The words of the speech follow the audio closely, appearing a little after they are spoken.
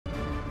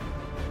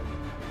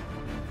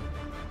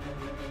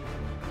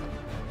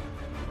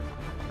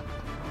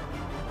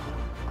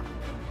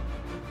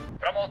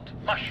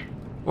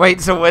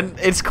Wait, so when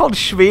it's called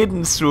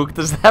Schwedenzug,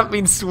 does that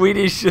mean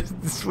Swedish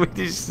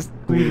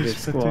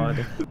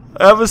squad?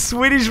 I have a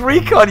Swedish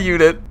recon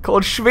unit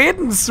called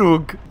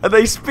Schwedenzug, and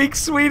they speak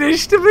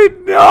Swedish to me?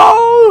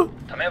 No!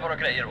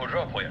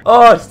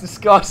 Oh, it's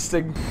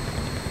disgusting.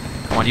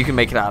 Come on, you can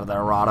make it out of there,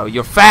 Rado.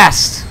 You're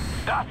fast!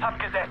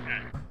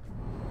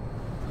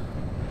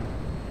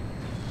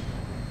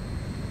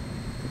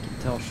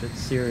 Tell shit's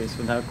serious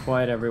with how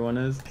quiet everyone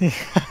is.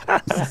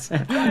 This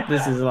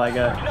is like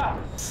a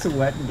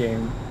sweat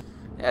game.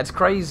 Yeah, it's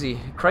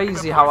crazy.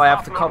 Crazy how I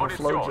have to cover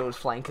Flojo's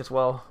flank as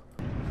well.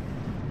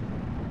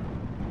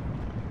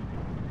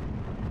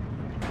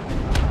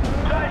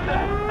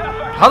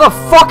 How the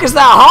fuck is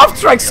that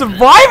half-track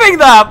surviving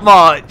that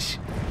much?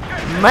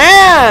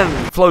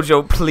 Man!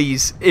 Flojo,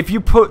 please. If you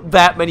put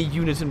that many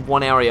units in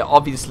one area,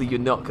 obviously you're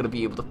not going to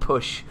be able to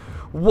push.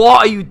 What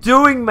are you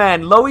doing,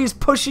 man? Loey's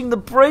pushing the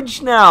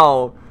bridge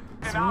now.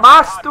 Was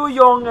machst du,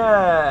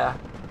 Junge?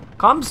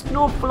 Kommst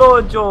nu,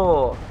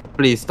 Flojo?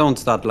 Please don't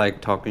start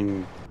like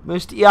talking.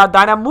 Müsst ihr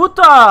deine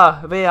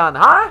Mutter wehren,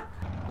 huh?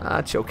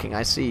 Ah, joking,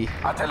 I see.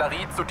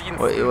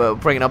 We're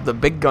bringing up the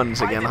big guns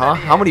again, huh?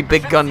 How many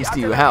big guns do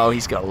you have? Oh,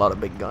 he's got a lot of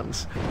big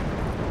guns.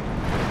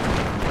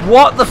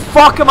 What the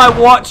fuck am I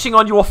watching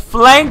on your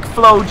flank,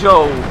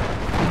 Flojo?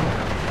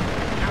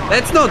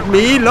 That's not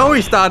me.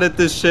 Loey started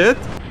this shit.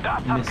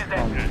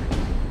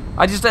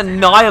 I just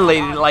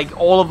annihilated like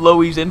all of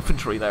Loey's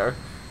infantry there.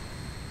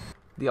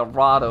 The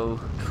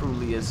Arado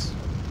truly is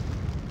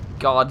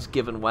God's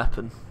given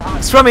weapon.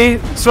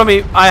 Swimmy,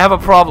 I have a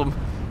problem.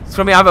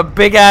 Swimmy, I have a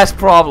big ass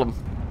problem.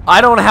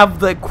 I don't have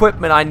the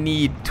equipment I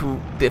need to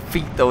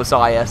defeat those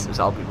ISs,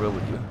 I'll be real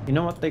with you. You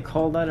know what they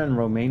call that in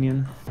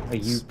Romanian? A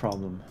you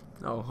problem.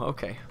 Oh,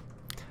 okay.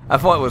 I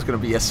thought it was gonna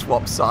be a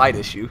swap side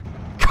issue.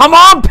 Come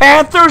on,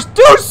 Panthers,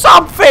 do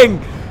something!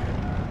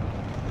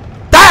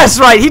 That's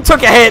right, he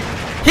took a hit.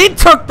 He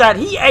took that,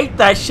 he ate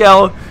that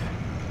shell.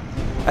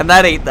 And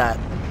that ate that.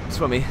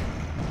 Swimmy.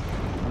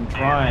 I'm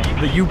trying.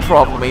 The you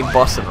problem ain't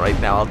busting right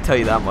now, I'll tell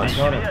you that much.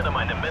 Don't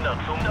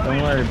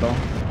worry, Bo.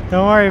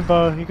 Don't worry,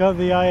 Bo. You got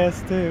the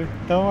IS too.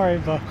 Don't worry,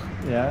 Bo.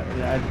 Yeah,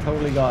 I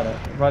totally got it.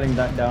 Writing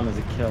that down as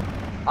a kill.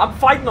 I'm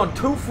fighting on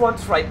two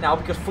fronts right now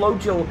because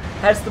Flojo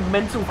has the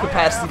mental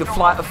capacity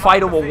to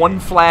fight over one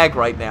flag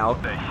right now.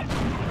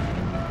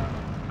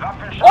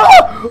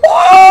 Oh!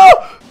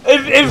 Oh!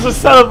 It's a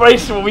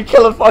celebration when we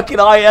kill a fucking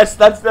IS.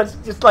 That's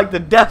just like the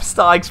Death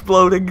Star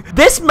exploding.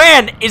 This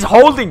man is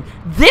holding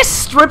this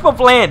strip of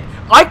land.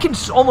 I can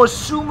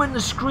almost zoom in the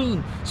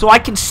screen so I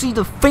can see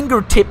the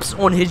fingertips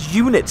on his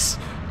units.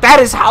 That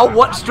is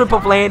what strip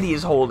of land he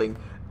is holding.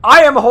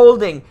 I am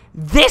holding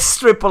this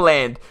strip of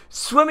land.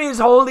 Swimmy is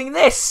holding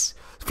this.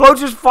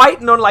 Flojo's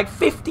fighting on like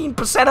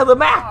 15% of the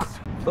map.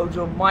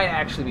 Flojo might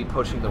actually be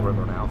pushing the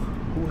river now.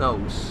 Who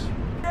knows?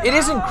 It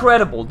is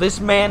incredible. This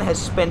man has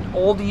spent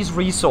all these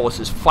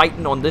resources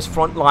fighting on this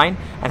front line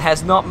and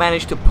has not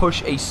managed to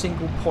push a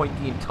single point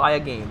the entire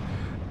game.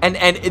 And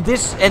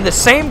the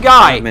same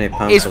guy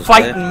is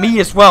fighting me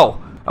as well.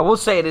 I will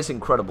say it is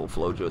incredible,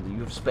 Flojo, that you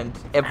have spent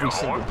every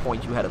single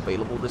point you had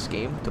available this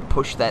game to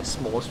push that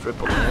small strip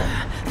of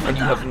land, and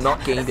you have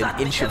not gained an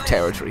inch of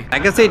territory.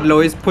 Like I said,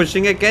 Loey is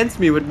pushing against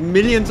me with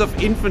millions of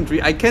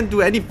infantry. I can't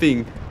do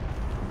anything.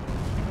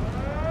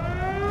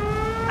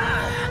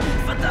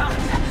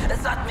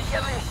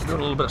 Doing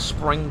a little bit of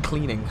spring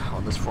cleaning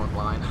on this front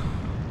line.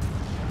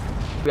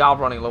 We are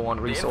running low on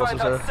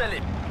resources here.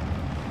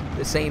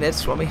 This ain't it,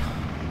 Swimmy.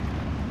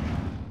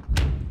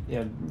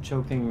 Yeah,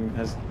 Choking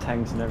has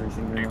tanks and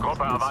everything right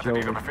now. It's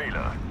Joven.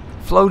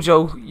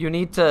 Flojo, you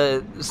need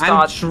to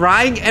start. I'm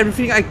trying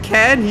everything I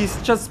can.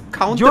 He's just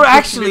counting. You're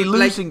actually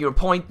losing your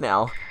point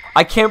now.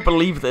 I can't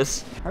believe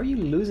this. How are you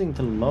losing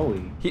to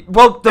Loey?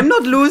 I'm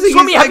not losing.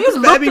 Swimmy, have you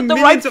looked at the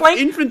right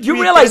flank?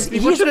 You realize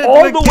he's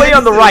all the way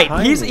on the right.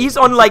 He's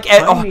on like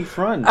a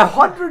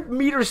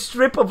 100-meter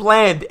strip of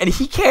land, and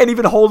he can't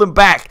even hold him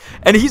back.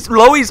 And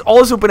Loey's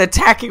also been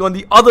attacking on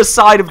the other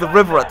side of the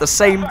river at the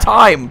same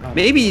time.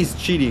 Maybe he's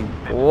cheating.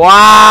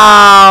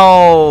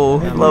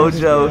 Wow,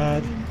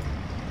 Flojo.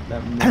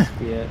 That must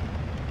be it.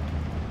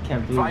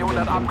 Can't believe we're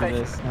into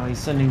this. No, he's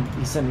sending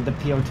the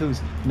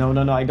PO2s. No,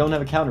 I don't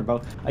have a counter,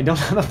 bro. I don't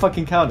have a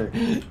fucking counter.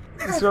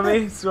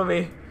 Swimmy,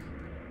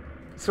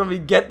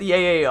 get the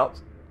AA up.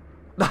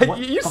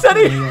 You said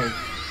it.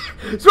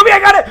 Swimmy, I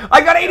got it.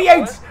 I got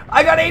 88s.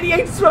 I got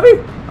 88s, Swimmy.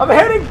 I'm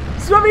heading.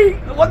 Swimmy,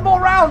 one more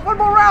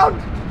round.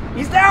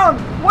 He's down.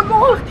 One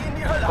more.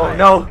 Oh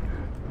no.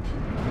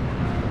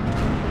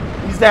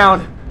 He's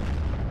down.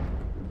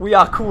 We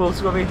are cool,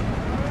 Swimmy.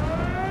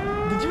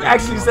 Did you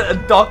actually set a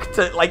duck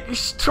to like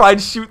try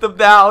and shoot them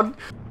down?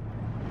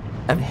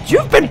 And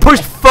you've been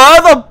pushed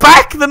further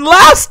back than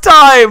last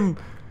time.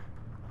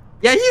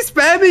 Yeah, he's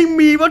spamming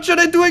me. What should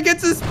I do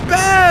against his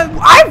spam?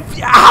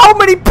 How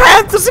many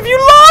Panthers have you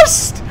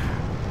lost?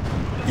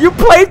 You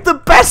played the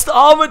best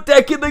armor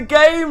deck in the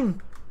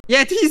game.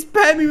 Yet he's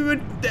spamming me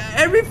with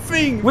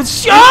everything. With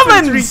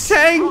Shermans, infantry,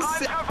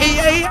 tanks,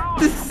 AA at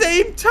the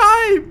same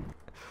time.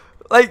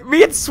 Like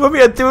me and Swimmy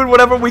are doing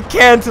whatever we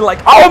can to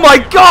like. Oh my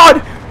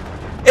God!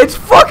 It's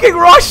fucking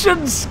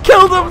Russians!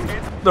 Kill them!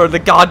 They're in the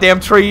goddamn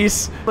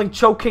trees. I think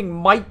Choking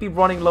might be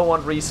running low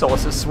on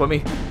resources,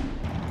 Swimmy.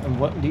 And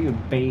what do you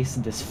base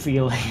this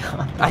feeling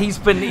on? He's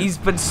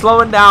been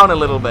slowing down a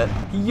little bit.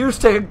 He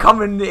used to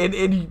come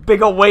in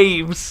bigger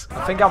waves.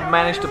 I think I've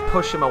managed to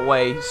push him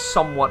away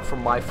somewhat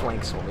from my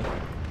flank, Swimmy.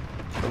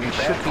 So we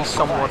should be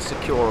somewhat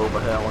secure over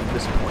here on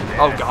this point.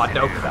 Oh god,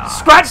 no.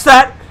 Scratch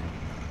that!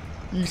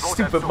 You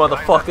stupid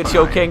motherfucker,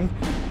 Choking.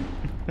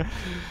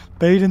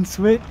 Bait and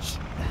switch.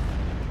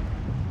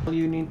 All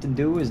you need to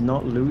do is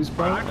not lose,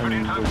 bro,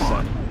 and we're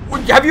set.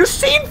 Have you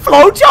seen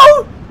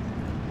Flojo?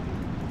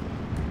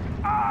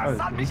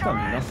 Oh, he's got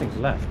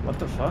nothing left. What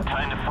the fuck?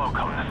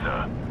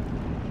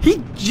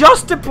 He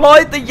just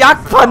deployed the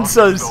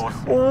Jagdpanzers.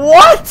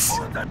 What?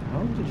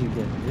 How did you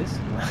get this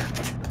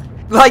left?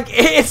 Like,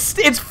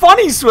 it's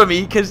funny,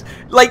 Swimmy, because,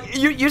 like,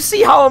 you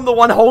see how I'm the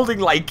one holding,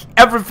 like,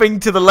 everything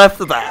to the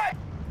left of that.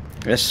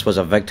 This was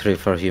a victory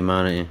for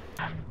humanity.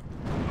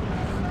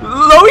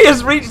 Lowy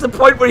has reached the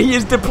point where he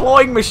is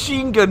deploying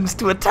machine guns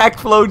to attack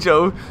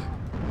Flojo.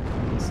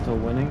 Still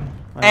winning?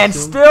 And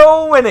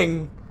still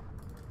winning.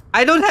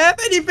 I don't have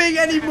anything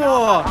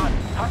anymore!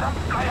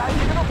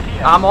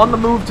 I'm on the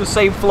move to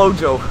save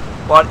Flojo,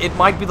 but it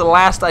might be the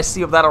last I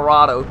see of that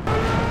Arado.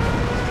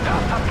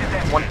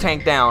 One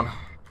tank down.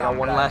 Got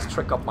one last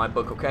trick up my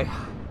book, okay?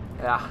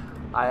 Yeah,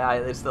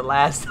 it's the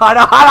last.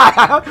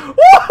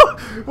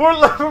 We're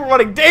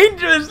running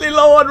dangerously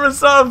low on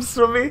reserves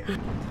for me.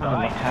 Kind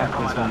of what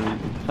happens when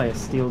you play a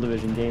Steel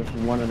Division game for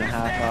 1.5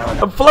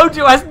 hours. And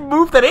Flojo hasn't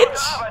moved an inch?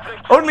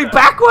 Only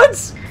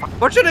backwards?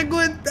 What should I go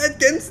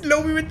against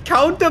Lowy with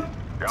counter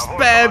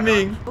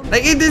spamming?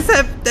 Like it is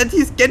that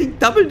he's getting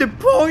double the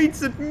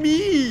points at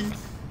me.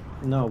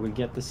 No, we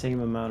get the same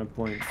amount of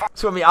points.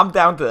 So I mean, I'm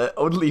down to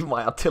only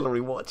my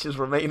artillery watches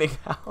remaining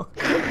now.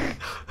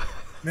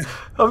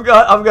 I've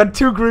got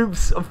 2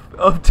 groups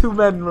of 2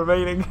 men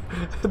remaining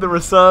in the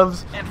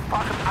reserves.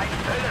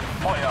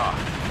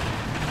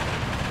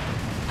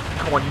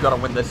 Come on, you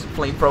gotta win this.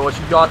 Flamethrowers,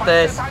 you got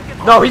this.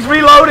 No, he's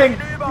reloading!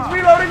 He's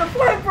reloading the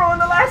flamethrower in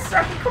the last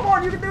second. Come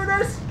on, you can do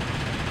this!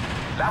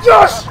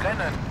 Yes!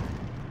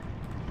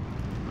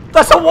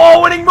 That's a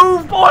war-winning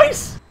move,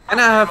 boys! And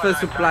I have a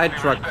supply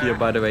truck here,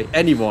 by the way.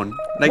 Anyone.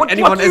 Like, What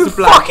anyone do is you a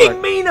supply fucking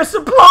truck. mean, a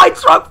supply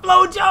truck,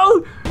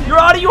 Flojo? You're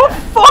out of your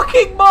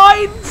fucking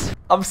minds!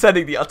 I'm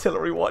sending the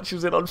artillery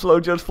watchers in on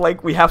Flojo's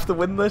flank. We have to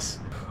win this.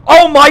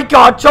 Oh my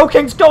god,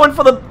 Choking's going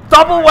for the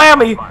double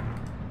whammy!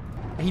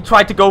 He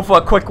tried to go for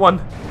a quick one.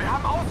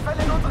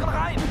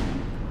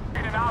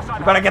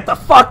 You better get the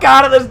fuck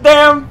out of this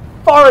damn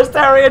forest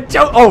area,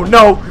 Oh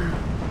no!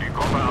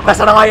 That's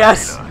an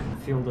IS!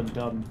 Feel the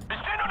dub.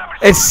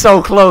 It's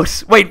so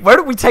close. Wait, where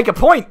did we take a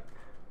point?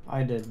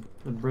 I did.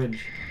 The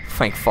bridge.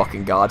 Thank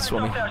fucking God,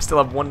 Swimmy. I still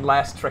have one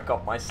last trick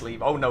up my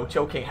sleeve. Oh no,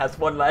 Choking has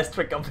one last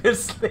trick up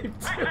his sleeve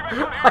too.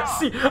 I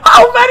see.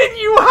 How many do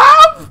you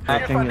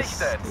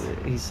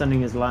have? He's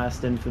sending his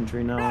last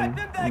infantry now on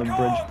the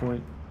bridge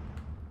point.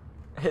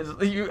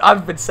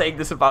 I've been saying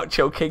this about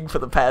Choking for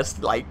the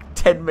past like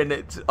 10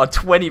 minutes or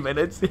 20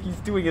 minutes. He's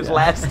doing his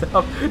last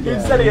stuff.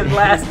 He's sending his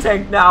last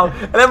tank now,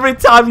 and every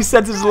time he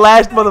sends his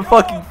last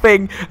motherfucking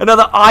thing,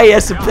 another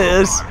IS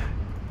appears.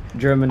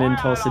 German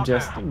intel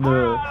suggests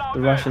the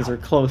Russians are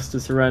close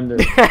to surrender.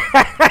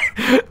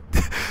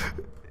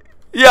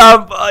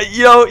 Yeah,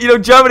 you know,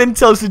 German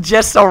intel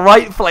suggests our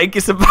right flank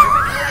is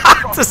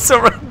about to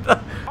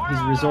surrender.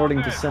 He's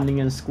resorting to sending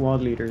in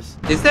squad leaders.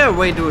 Is there a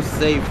way to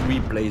save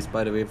replays,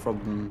 by the way,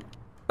 from...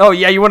 Oh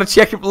yeah, you want to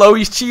check if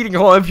Lowy's cheating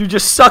or if you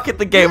just suck at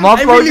the game, huh,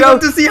 Flojo? I really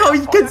want to see how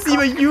he can see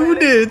my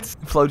units!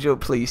 Flojo,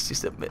 please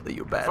just admit that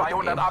you're bad at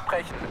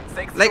the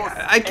game. Like,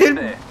 I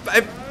can...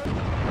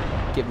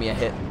 Give me a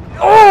hit.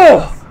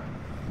 Oh!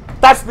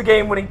 That's the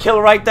game-winning kill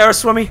right there,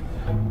 Swimmy.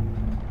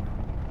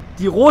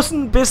 Die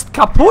Russen bist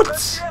kaputt.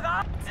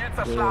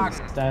 The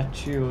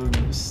statue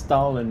of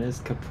Stalin is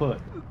kaput.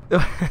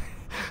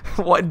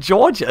 What,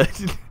 Georgia?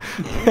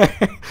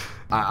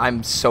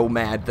 I'm so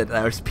mad that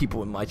there's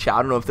people in my chat.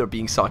 I don't know if they're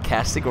being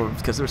sarcastic or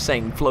because they're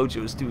saying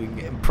Flojo is doing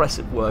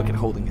impressive work and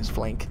holding his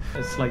flank.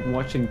 It's like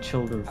watching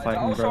children fight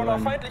in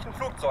Berlin.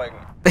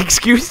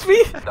 Excuse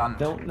me?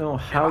 Don't know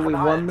how we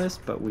won this,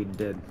 but we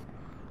did.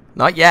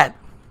 Not yet.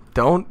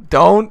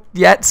 Don't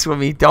yet,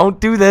 Swimmy. Don't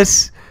do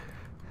this.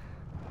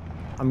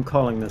 I'm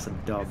calling this a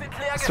dub.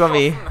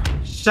 Swimmy.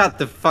 Shut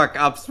the fuck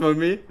up,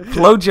 Swimmy.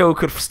 Flojo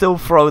could still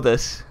throw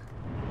this.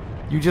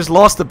 You just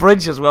lost the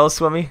bridge as well,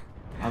 Swimmy.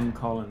 I'm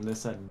calling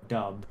this a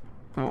dub.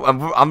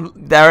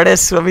 There it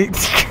is, Swimmy.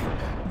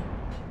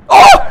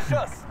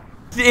 Oh!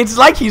 It's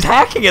like he's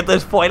hacking at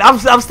this point. I'm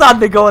starting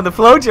to go on the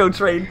Flojo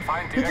train.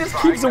 He just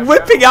keeps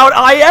whipping out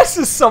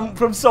ISs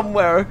from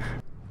somewhere.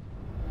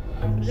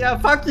 Yeah,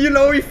 fuck you,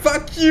 Lowy.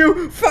 Fuck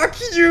you. Fuck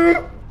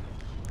you.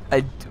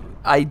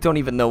 I don't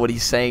even know what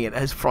he's saying.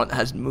 His front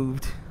hasn't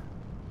moved.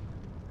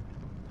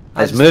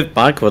 It's moved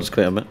backwards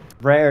quite a bit.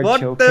 Rare What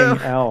choking the-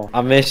 L.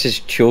 I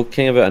messaged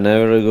Choking about an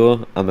hour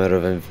ago. I'm out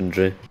of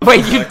infantry.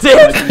 Wait, you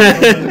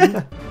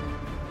did?